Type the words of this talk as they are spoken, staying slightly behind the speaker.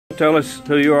tell us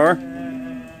who you are?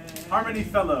 Harmony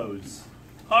Fellows.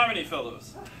 Harmony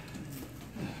Fellows.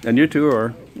 And you two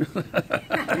are?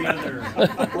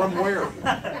 From where?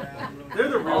 They're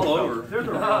the real All fellows. over. They're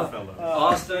the real fellows.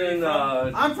 Austin,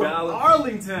 I'm from Dallas.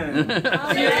 Arlington.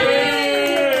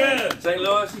 Yeah. St.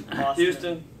 Louis, Austin.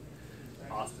 Houston.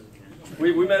 Austin.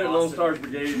 We met at Lone Stars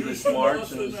Brigade this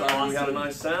March and decided we had a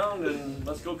nice sound and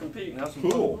let's go compete and have some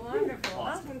fun. Cool. Wonderful.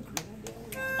 Austin.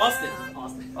 Austin.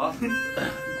 Austin. Austin.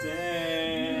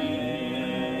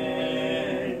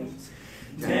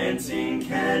 Dancing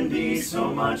can be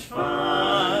so much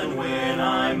fun when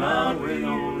I'm out with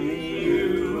only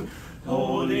you,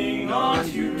 holding on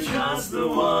to just the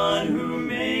one who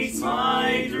makes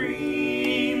my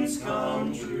dreams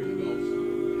come true.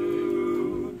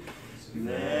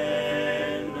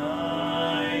 Then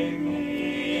I'm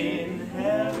in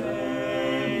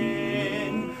heaven,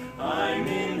 I'm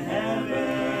in heaven,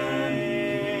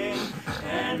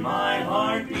 and my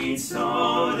heart beats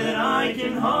so that I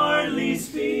can hardly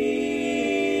speak,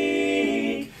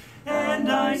 and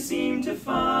I seem to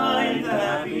find the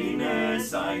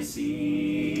happiness I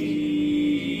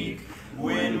seek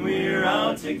when we're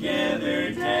out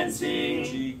together dancing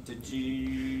cheek to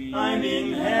cheek. I'm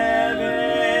in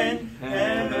heaven,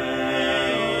 heaven,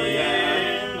 oh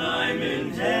yeah, I'm in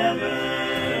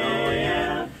heaven, oh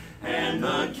yeah, and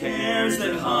the cares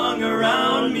that hung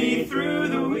around me through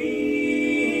the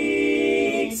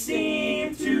week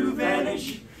seem to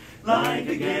vanish like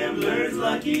a gambler's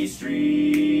lucky streak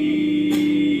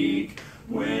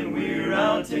when we're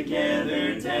out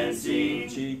together dancing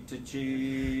cheek to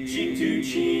cheek, cheek to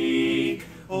cheek.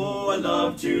 Oh, I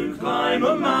love to climb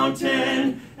a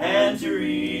mountain and to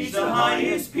reach the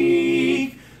highest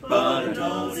peak, but it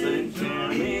doesn't kill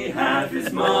me half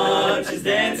as much as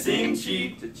dancing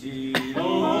cheek to cheek.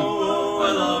 Oh,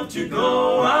 I love to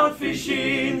go out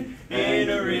fishing in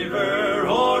a river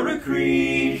or a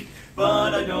creek,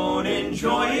 but I don't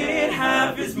enjoy it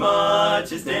half as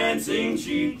much as dancing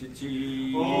cheek to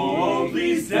cheek. Oh,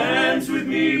 please dance with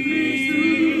me, please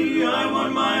do. I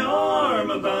want my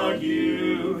arm about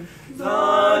you.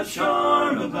 The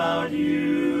charm about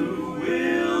you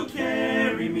will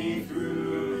carry me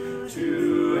through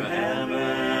to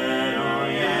heaven. Oh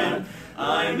yeah,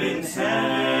 I'm in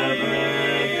heaven,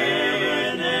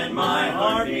 and my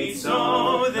heart beats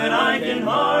so that I can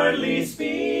hardly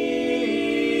speak,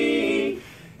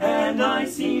 and I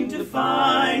seem to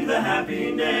find the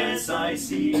happiness I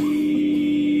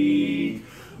seek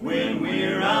when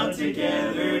we're out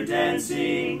together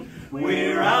dancing.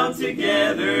 We're out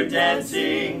together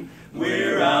dancing.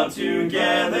 We're out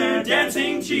together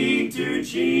dancing cheek to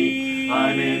cheek.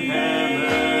 I'm in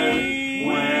heaven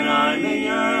when I'm in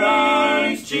your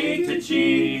arms, cheek to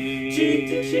cheek, cheek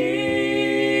to cheek.